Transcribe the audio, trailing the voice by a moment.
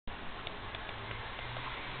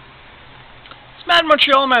Mad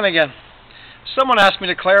Montreal man again. Someone asked me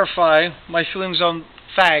to clarify my feelings on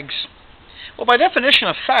fags. Well, by definition,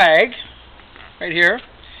 a fag, right here,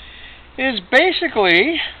 is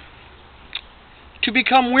basically to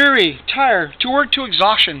become weary, tired, to work to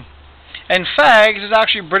exhaustion. And fags is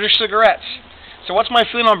actually British cigarettes. So what's my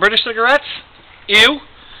feeling on British cigarettes? Ew.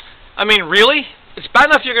 I mean, really? It's bad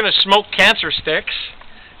enough you're going to smoke cancer sticks,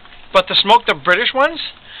 but to smoke the British ones?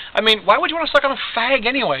 I mean, why would you want to suck on a fag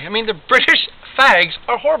anyway? I mean, the British fags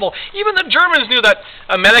are horrible. Even the Germans knew that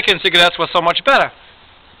American cigarettes were so much better.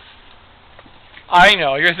 I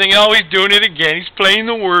know, you're thinking, oh, he's doing it again. He's playing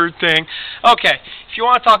the word thing. Okay, if you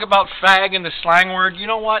want to talk about fag and the slang word, you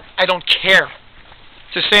know what? I don't care.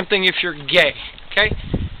 It's the same thing if you're gay, okay?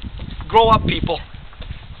 Grow up, people.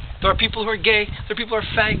 There are people who are gay. There are people who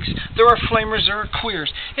are fags. There are flamers. There are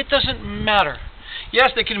queers. It doesn't matter.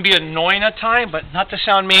 Yes, they can be annoying at times, but not to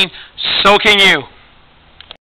sound mean, so can you.